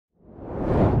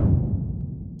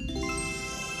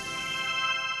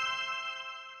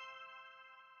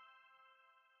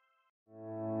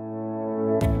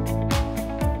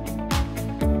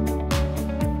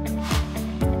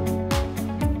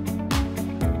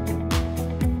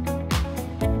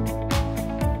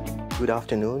Good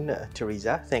afternoon,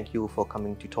 Teresa. Thank you for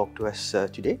coming to talk to us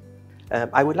today.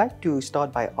 I would like to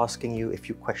start by asking you a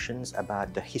few questions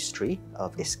about the history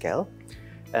of Esquel.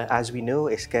 As we know,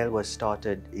 Esquel was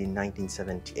started in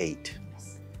 1978.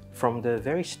 Yes. From the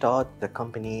very start, the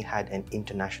company had an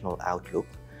international outlook.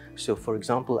 So, for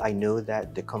example, I know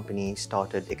that the company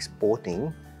started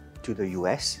exporting to the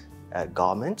US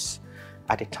garments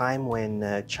at a time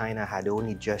when China had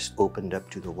only just opened up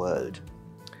to the world.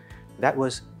 That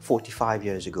was 45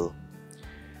 years ago.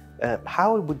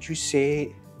 How would you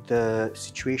say the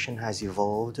situation has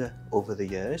evolved over the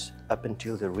years up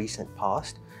until the recent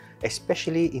past,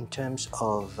 especially in terms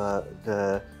of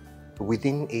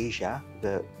within Asia,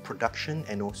 the production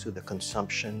and also the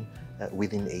consumption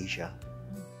within Asia?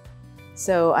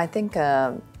 So I think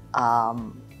in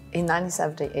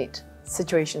 1978,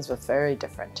 situations were very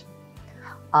different.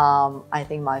 I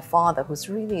think my father, who's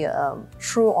really a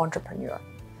true entrepreneur,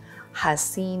 has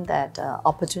seen that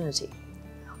opportunity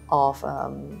of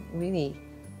really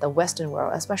the Western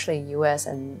world, especially US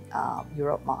and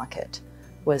Europe market,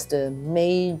 was the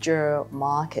major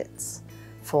markets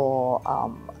for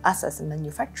us as a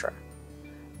manufacturer.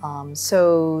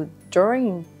 So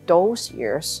during those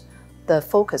years, the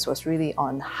focus was really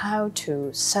on how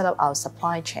to set up our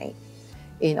supply chain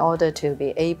in order to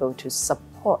be able to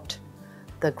support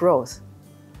the growth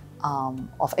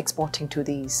of exporting to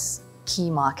these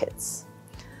key markets.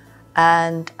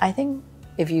 And I think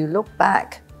if you look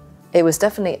back, it was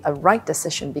definitely a right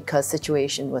decision because the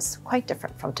situation was quite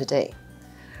different from today.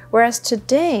 Whereas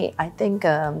today, I think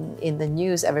in the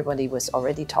news, everybody was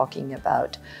already talking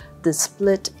about the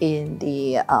split in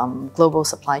the global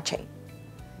supply chain.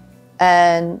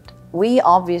 And we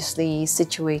obviously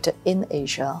situated in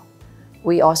Asia,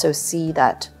 we also see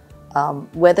that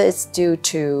whether it's due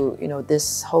to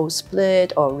this whole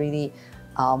split or really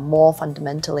more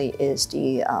fundamentally is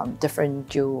the different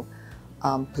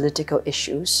geopolitical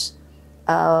issues,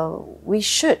 we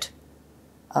should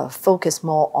focus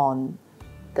more on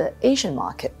the Asian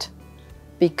market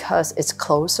because it's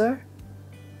closer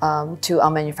to our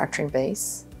manufacturing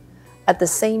base. At the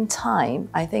same time,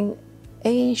 I think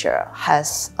Asia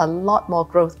has a lot more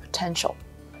growth potential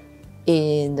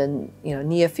in the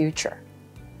near future.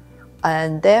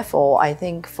 And therefore, I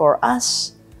think for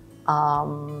us,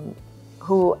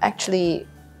 who actually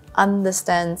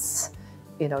understands,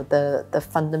 the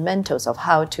fundamentals of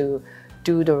how to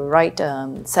do the right,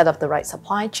 set up the right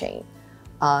supply chain,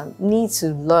 needs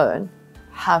to learn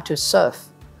how to serve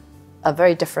a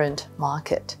very different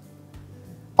market.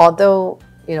 Although,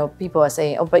 people are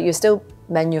saying, oh, but you're still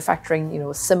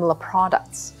manufacturing, similar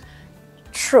products.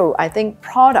 True, I think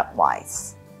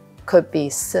product-wise could be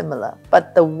similar,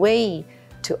 but the way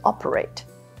to operate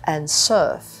and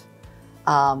serve,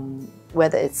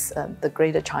 whether it's the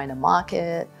greater China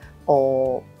market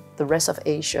or the rest of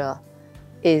Asia,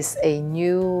 is a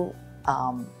new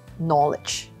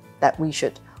knowledge that we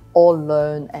should all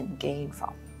learn and gain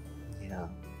from. Yeah,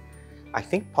 I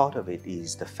think part of it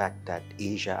is the fact that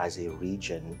Asia as a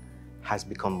region has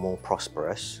become more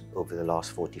prosperous over the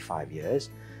last 45 years,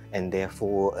 and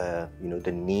therefore,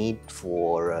 the need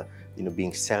for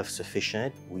being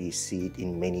self-sufficient, we see it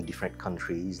in many different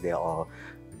countries. There are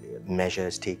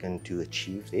measures taken to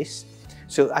achieve this.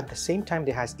 So at the same time,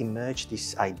 there has emerged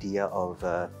this idea of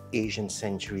Asian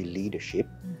century leadership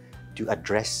to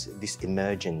address this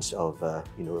emergence of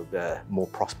the more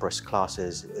prosperous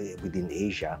classes within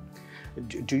Asia.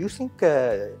 Do you think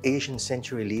Asian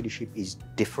century leadership is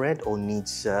different or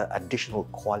needs additional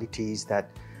qualities that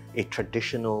a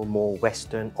traditional, more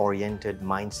Western-oriented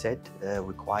mindset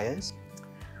requires?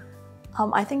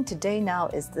 I think today now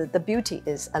is the beauty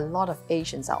is a lot of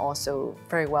Asians are also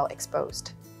very well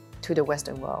exposed to the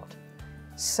Western world.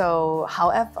 So,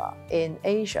 however, in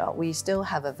Asia, we still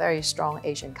have a very strong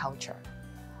Asian culture.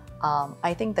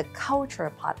 I think the culture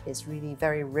part is really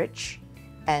very rich,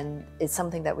 and it's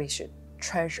something that we should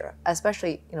treasure,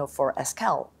 especially for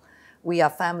Esquel. We are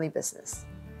family business.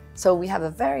 So we have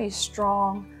a very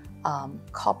strong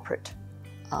corporate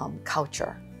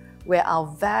culture, where our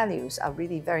values are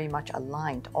really very much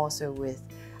aligned also with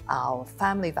our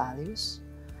family values,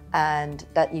 and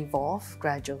that evolve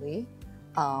gradually.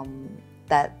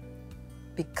 That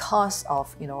because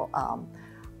of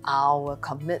our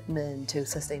commitment to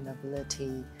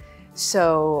sustainability.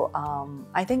 So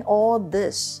I think all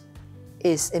this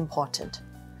is important.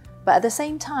 But at the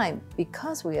same time,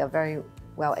 because we are very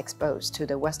well exposed to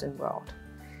the Western world,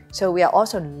 so we are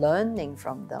also learning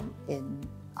from them in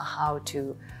how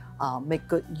to make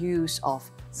good use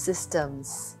of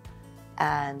systems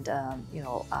and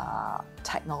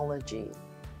technology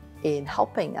in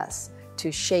helping us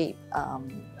to shape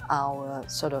our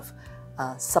sort of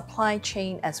supply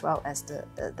chain as well as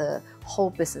the whole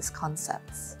business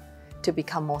concepts to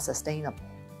become more sustainable.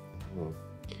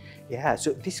 Yeah,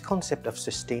 so this concept of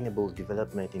sustainable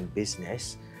development in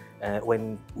business,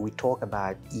 when we talk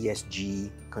about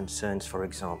ESG concerns, for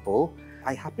example,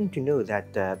 I happen to know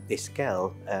that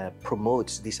Esquel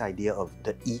promotes this idea of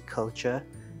the E-culture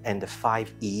and the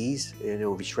 5 E's,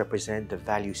 which represent the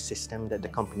value system that the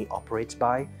company operates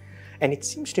by. And it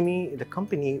seems to me the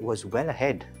company was well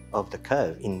ahead of the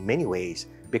curve in many ways,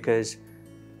 because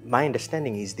my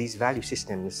understanding is these value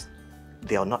systems,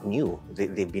 they are not new.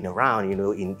 They've been around,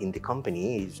 in the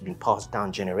company. It's been passed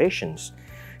down generations.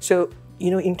 So,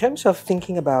 in terms of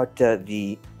thinking about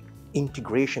the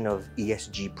integration of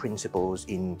ESG principles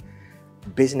in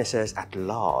businesses at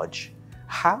large,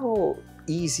 how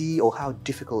easy or how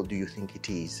difficult do you think it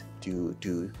is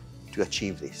to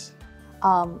achieve this?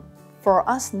 For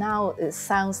us now, it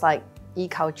sounds like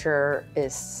e-culture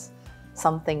is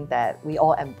something that we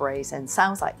all embrace, and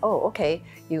sounds like, oh, okay,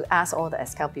 you ask all the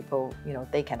Esquel people,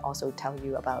 they can also tell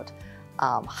you about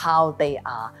how they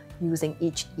are using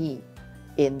each E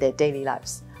in their daily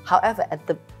lives. However, at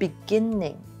the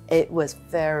beginning, it was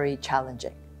very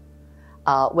challenging.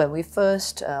 When we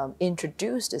first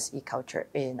introduced this e-culture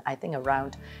in, I think,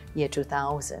 around year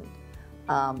 2000,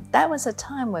 that was a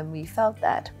time when we felt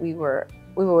that we were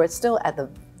still at the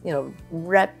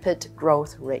rapid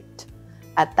growth rate.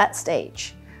 At that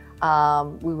stage,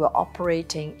 we were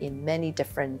operating in many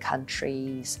different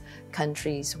countries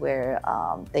where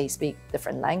they speak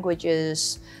different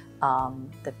languages,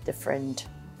 the different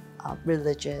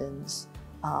religions,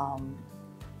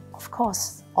 of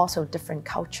course, also different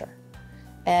culture.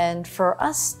 And for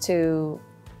us to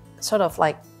sort of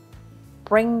like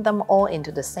bring them all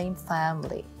into the same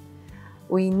family,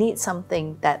 we need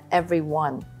something that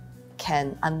everyone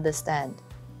can understand,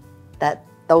 that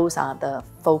those are the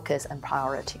focus and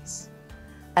priorities.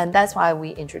 And that's why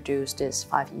we introduced this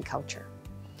 5E culture.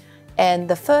 And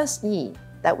the first E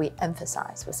that we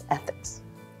emphasized was ethics.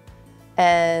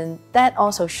 And that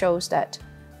also shows that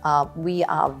we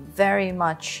are very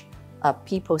much a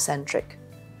people-centric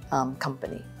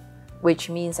company, which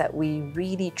means that we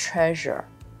really treasure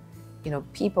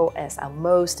people as our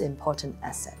most important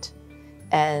asset.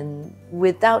 And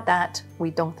without that,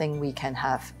 we don't think we can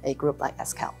have a group like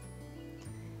Esquel.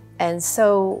 And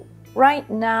so right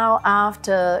now,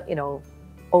 after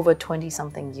over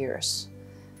 20-something years,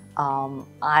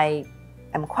 I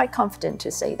am quite confident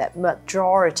to say that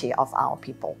majority of our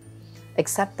people,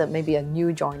 except that maybe a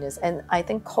new joiners, and I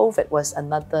think COVID was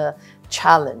another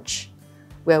challenge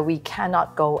where we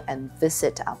cannot go and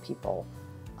visit our people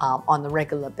on a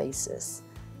regular basis.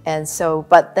 And so,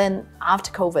 but then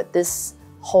after COVID, this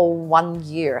whole 1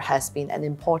 year has been an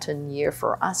important year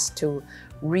for us to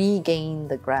regain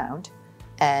the ground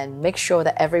and make sure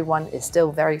that everyone is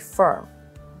still very firm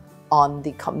on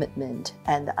the commitment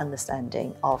and the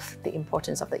understanding of the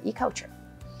importance of the e-culture.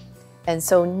 And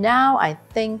so now I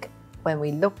think when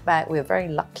we look back, we're very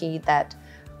lucky that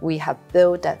we have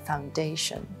built that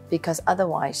foundation, because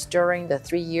otherwise during the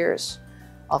 3 years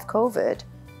of COVID,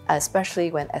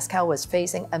 especially when Esquel was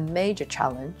facing a major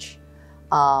challenge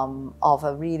of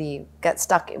a really get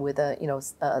stuck with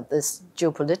this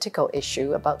geopolitical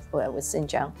issue about with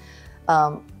Xinjiang,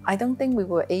 I don't think we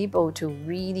were able to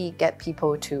really get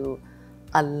people to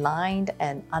align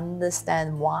and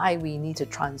understand why we need to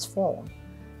transform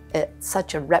at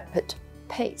such a rapid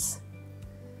pace.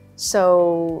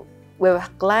 So we're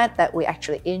glad that we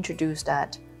actually introduced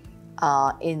that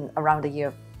in around the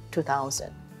year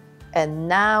 2000. And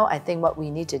now I think what we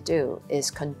need to do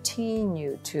is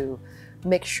continue to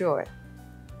make sure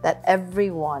that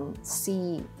everyone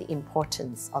see the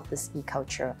importance of this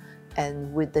e-culture.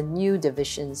 And with the new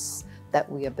divisions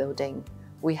that we are building,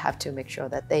 we have to make sure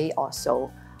that they also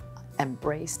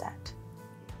embrace that.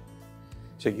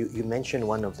 So you mentioned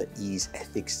one of the E's,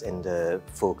 ethics, and the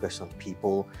focus on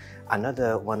people.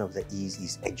 Another one of the E's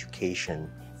is education.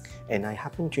 And I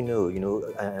happen to know,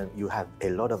 you have a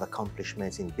lot of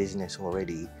accomplishments in business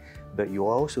already, but you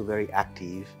are also very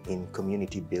active in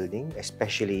community building,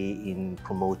 especially in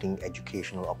promoting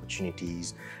educational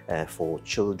opportunities for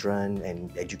children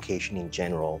and education in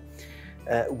general.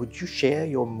 Would you share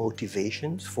your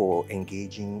motivations for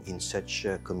engaging in such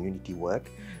community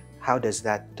work? How does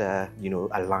that,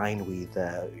 align with,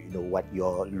 what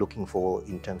you're looking for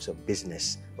in terms of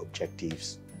business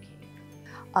objectives?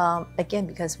 Again,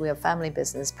 because we're a family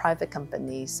business, private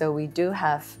company, so we do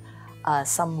have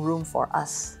some room for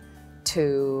us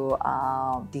to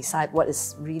decide what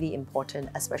is really important,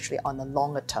 especially on the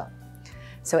longer term.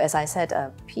 So as I said,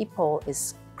 people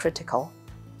is critical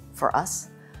for us.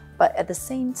 But at the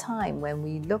same time, when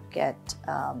we look at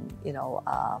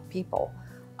people,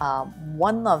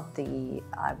 one of the,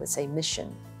 I would say,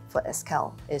 mission for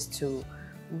Esquel is to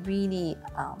really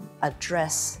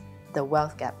address the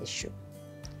wealth gap issue.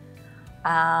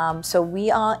 So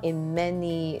we are in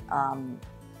many,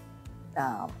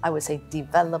 I would say,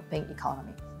 developing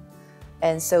economies.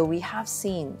 And so we have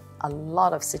seen a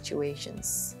lot of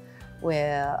situations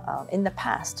where in the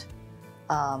past,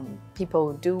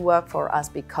 people do work for us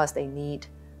because they need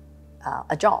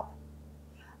a job.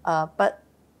 But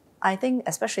I think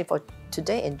especially for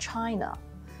today in China,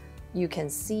 you can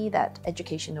see that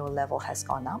educational level has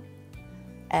gone up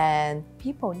and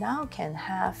people now can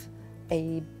have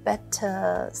a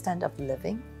better standard of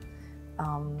living.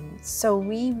 So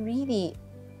we really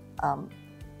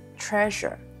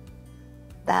treasure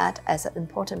that as an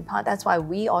important part. That's why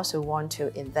we also want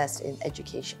to invest in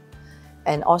education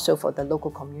and also for the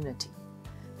local community,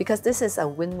 because this is a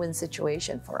win-win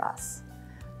situation for us.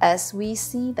 As we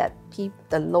see that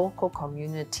the local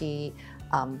community,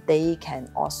 they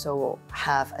can also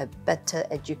have a better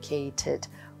educated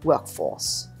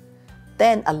workforce,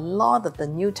 then a lot of the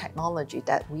new technology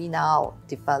that we now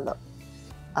develop,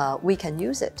 we can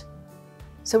use it.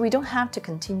 So we don't have to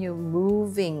continue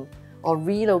moving or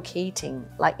relocating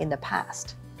like in the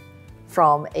past.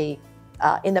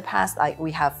 In the past, like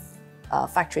we have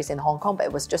factories in Hong Kong, but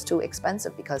it was just too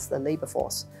expensive because the labor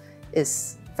force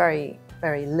is very,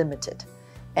 very limited.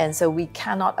 And so we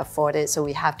cannot afford it, so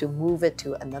we have to move it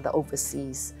to another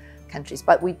overseas countries.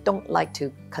 But we don't like to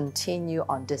continue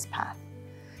on this path.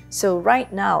 So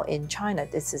right now in China,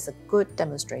 this is a good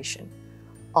demonstration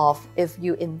of if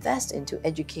you invest into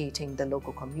educating the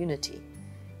local community,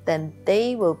 then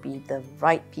they will be the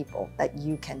right people that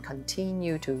you can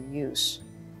continue to use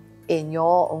in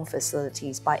your own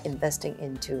facilities by investing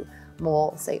into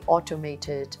more, say,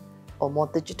 automated or more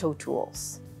digital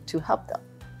tools to help them.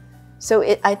 So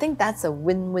I think that's a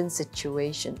win-win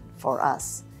situation for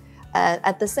us. And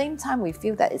at the same time, we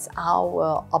feel that it's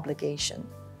our obligation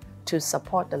to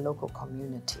support the local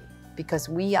community because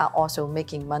we are also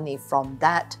making money from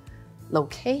that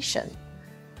location.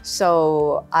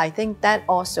 So I think that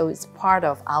also is part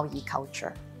of our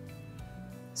e-culture.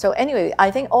 So anyway,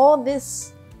 I think all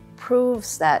this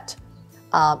proves that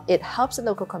it helps the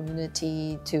local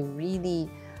community to really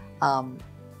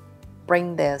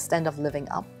bring their standard of living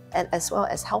up, and as well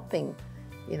as helping,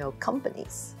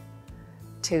 companies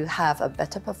to have a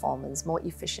better performance, more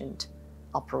efficient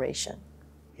operation.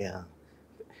 Yeah.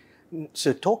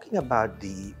 So talking about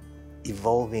the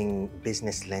evolving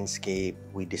business landscape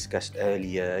we discussed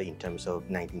earlier in terms of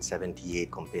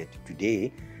 1978 compared to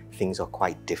today, things are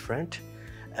quite different.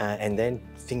 And then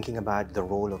thinking about the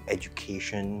role of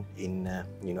education in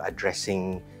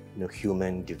addressing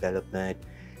human development,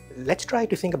 let's try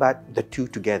to think about the two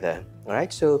together. All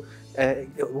right. So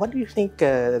what do you think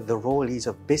the role is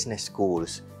of business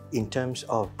schools in terms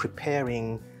of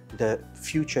preparing the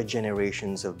future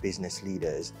generations of business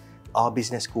leaders? Are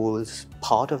business schools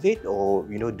part of it, or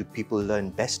do people learn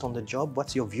best on the job?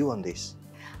 What's your view on this?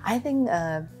 I think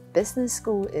business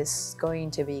school is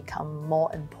going to become more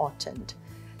important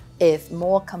if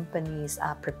more companies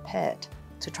are prepared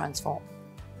to transform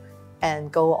and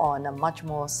go on a much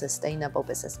more sustainable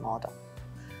business model.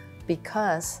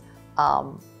 Because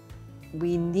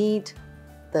we need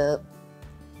a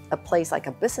place like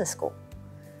a business school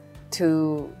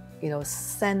to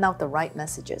send out the right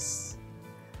messages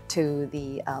to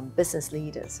the business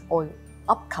leaders or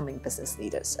upcoming business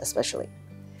leaders especially,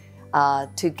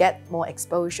 to get more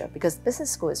exposure, because business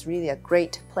school is really a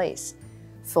great place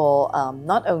for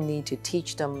not only to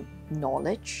teach them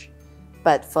knowledge,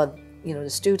 but for the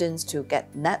students to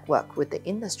get network with the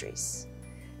industries,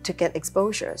 to get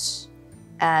exposures.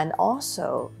 And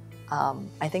also,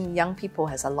 I think young people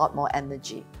has a lot more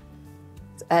energy.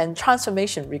 And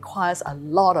transformation requires a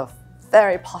lot of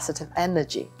very positive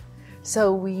energy.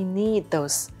 So we need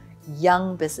those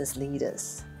young business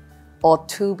leaders or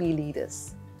to-be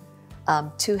leaders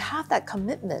to have that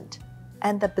commitment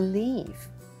and the belief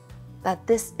that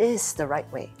this is the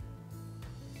right way.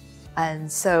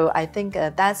 And so I think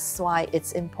that's why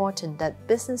it's important that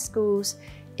business schools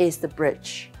is the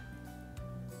bridge.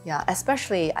 Yeah,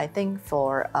 especially I think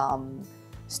for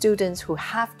students who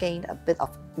have gained a bit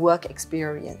of work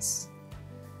experience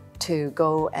to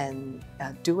go and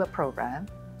do a program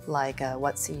like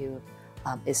what CU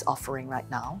is offering right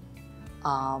now,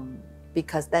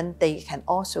 because then they can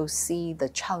also see the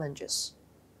challenges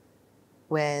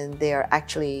when they're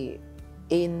actually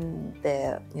in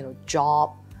their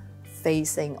job,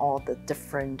 facing all the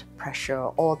different pressure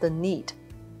or the need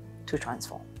to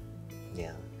transform.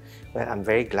 Yeah. Well, I'm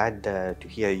very glad to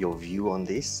hear your view on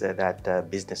this, that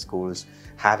business schools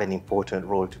have an important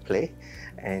role to play.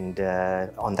 And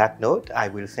on that note, I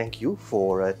will thank you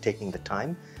for taking the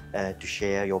time to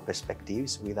share your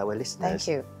perspectives with our listeners. Thank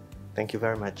you. Thank you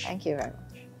very much. Thank you very much.